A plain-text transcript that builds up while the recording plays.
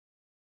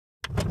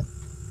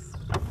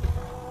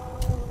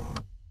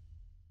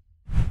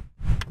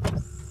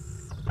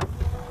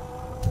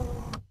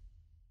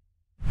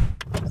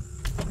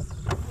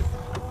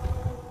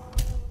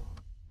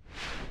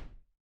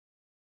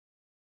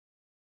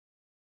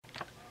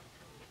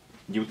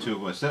YouTube,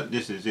 what's up?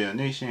 This is Zell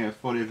Nation, and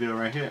for this video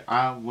right here,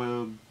 I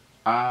will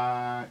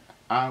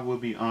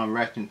be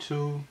reacting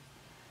to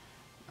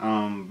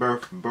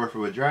Birth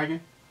of a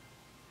Dragon,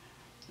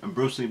 a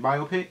Bruce Lee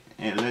biopic,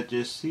 and let's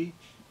just see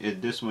if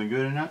this one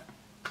good or not.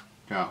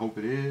 I hope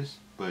it is,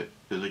 but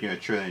just look at the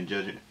trailer and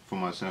judge it for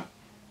myself.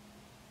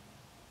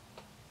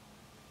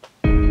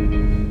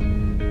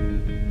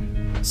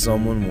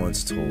 Someone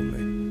once told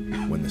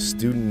me, when the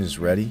student is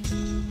ready,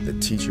 the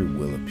teacher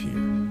will appear.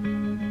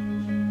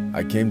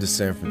 I came to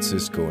San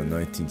Francisco in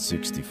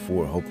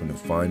 1964 hoping to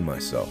find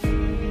myself.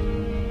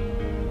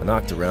 I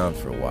knocked around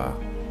for a while,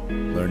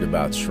 learned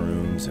about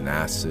shrooms and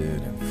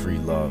acid and free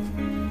love,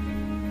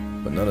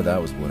 but none of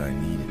that was what I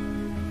needed.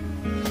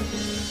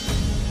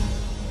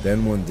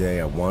 Then one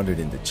day I wandered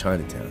into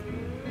Chinatown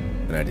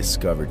and I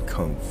discovered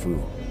Kung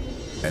Fu,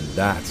 and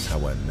that's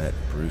how I met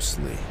Bruce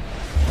Lee.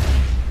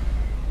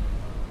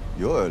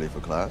 You're early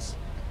for class.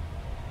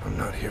 I'm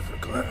not here for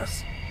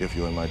class. If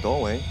you're in my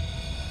doorway,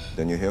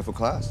 then you're here for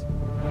class.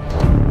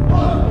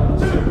 1,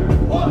 2,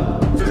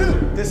 1, 2.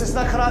 This is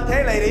not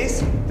karate,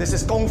 ladies. This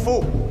is Kung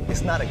Fu.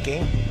 It's not a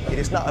game. It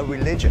is not a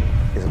religion.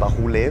 It's about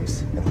who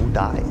lives and who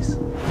dies.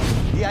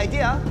 The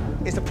idea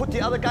is to put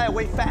the other guy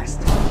away fast.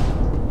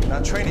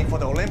 Not training for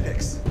the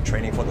Olympics,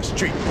 training for the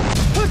street.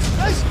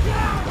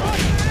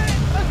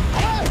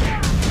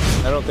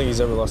 I don't think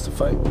he's ever lost a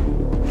fight.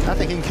 I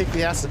think he can kick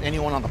the ass of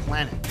anyone on the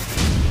planet.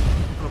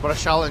 What about a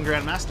Shaolin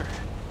Grandmaster?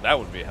 That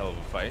would be a hell of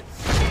a fight.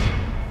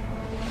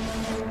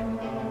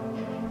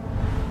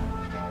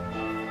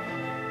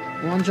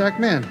 Wong Jack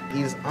Man.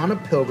 He's on a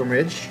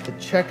pilgrimage to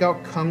check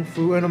out Kung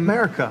Fu in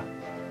America.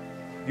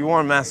 You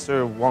are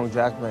Master Wong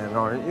Jack Man,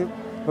 aren't you?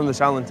 From the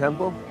Shaolin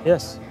Temple?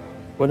 Yes.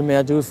 What may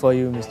I do for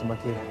you, Mr.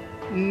 Maki?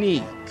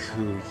 你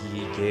可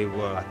以给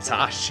我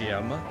擦鞋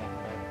吗?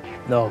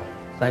 No,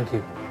 thank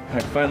you. I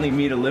finally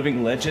meet a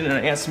living legend and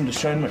I asked him to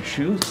shine my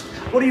shoes.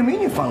 What do you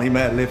mean you finally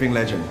met a living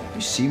legend?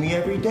 You see me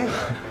every day.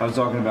 I was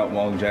talking about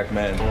Wong Jack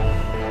Man.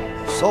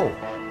 So,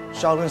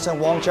 Shaolin sent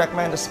Wong Jack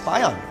Man to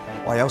spy on me.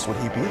 Why else would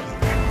he be here?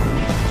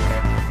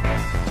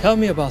 Tell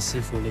me about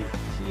Sifu Lee.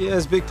 He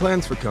has big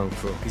plans for Kung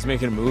Fu. He's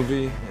making a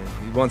movie,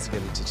 and he wants to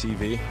get into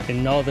TV.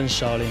 In Northern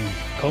Shaolin,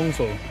 Kung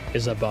Fu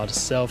is about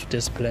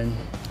self-discipline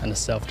and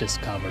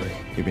self-discovery.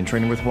 You've been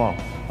training with Wong.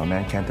 A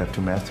man can't have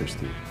two masters,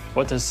 Steve.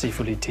 What does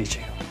Sifu Lee teach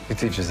you? He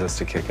teaches us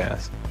to kick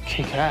ass.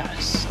 Kick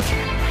ass.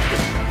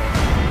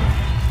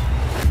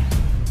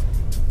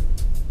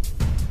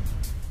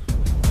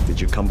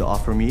 Did you come to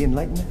offer me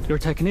enlightenment? Your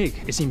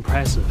technique is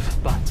impressive,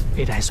 but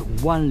it has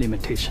one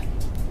limitation.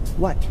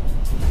 What?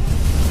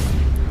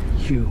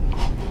 You.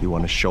 You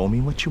want to show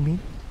me what you mean?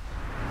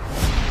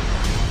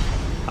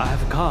 I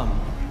have come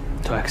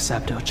to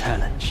accept your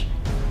challenge.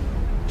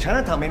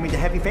 Chinatown made me the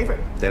heavy favorite.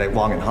 They like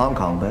Wong in Hong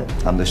Kong, but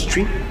I'm the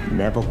street.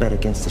 Never bet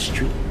against the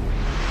street.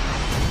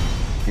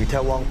 You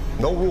tell Wong,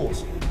 no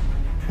rules,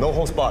 no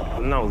holds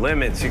barred. No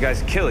limits, you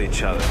guys kill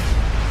each other.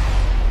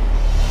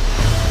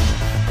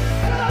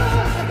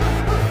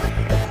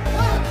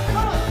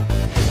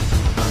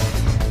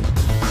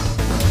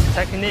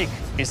 Technique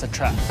is a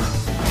trap.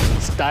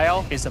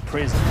 Style is a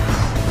prison.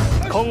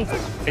 Kung Fu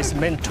is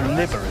meant to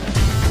liberate.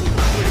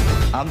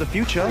 I'm the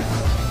future,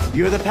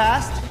 you're the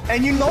past,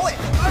 and you know it.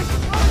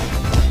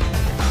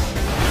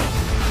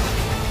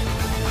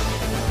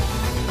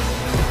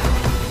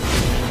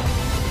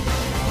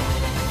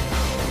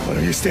 Why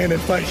don't you stand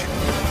and fight?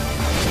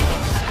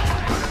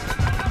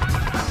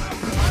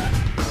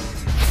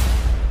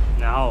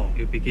 Now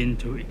you begin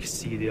to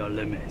exceed your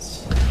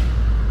limits.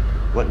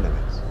 What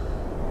limits?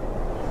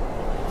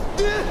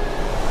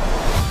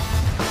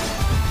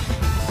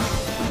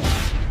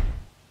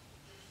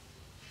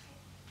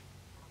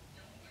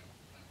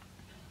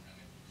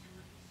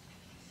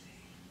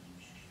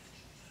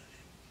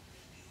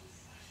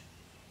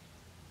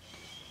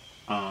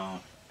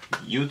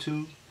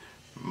 YouTube,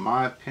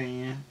 my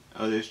opinion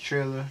of this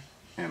trailer,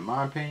 in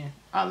my opinion,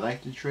 I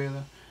like the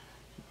trailer,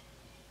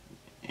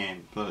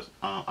 and plus,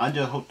 I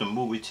just hope the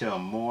movie tell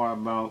more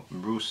about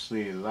Bruce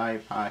Lee's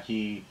life, how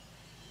he,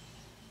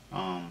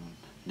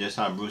 just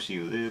how Bruce Lee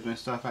lived and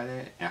stuff like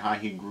that, and how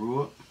he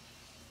grew up,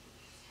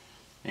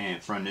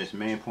 and from this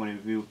main point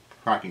of view,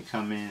 probably can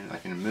come in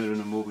like in the middle of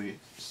the movie,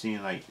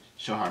 seeing like,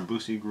 show how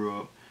Bruce Lee grew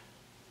up,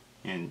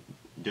 and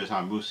just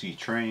how Bruce Lee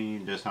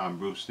trained, just how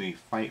Bruce Lee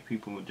fight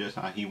people, just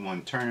how he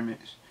won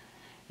tournaments.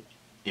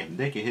 If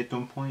they could hit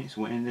them points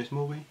within this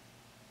movie,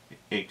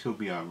 it could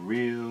be a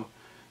real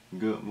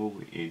good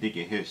movie. If they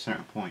could hit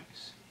certain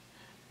points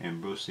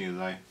in Bruce Lee's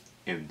life,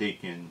 if they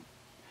can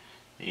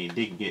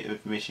get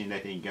information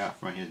that they got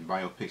from his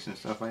biopics and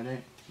stuff like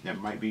that, that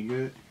might be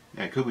good.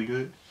 That could be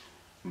good.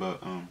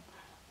 But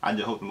I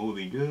just hope the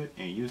movie be good.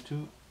 And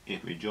YouTube,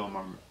 if you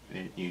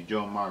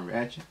enjoy my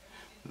reaction,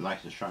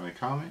 like, subscribe, and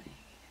comment.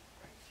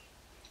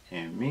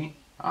 And me,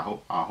 I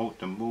hope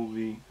the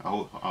movie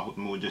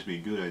just be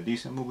good, a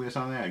decent movie or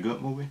something, a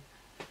good movie.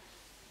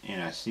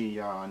 And I see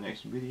y'all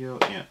next video.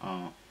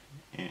 And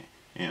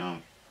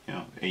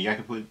y'all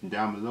can put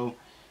down below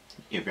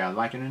if y'all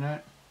like it or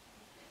not.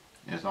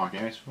 That's all I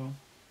can ask for.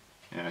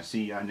 And I'll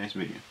see y'all next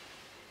video.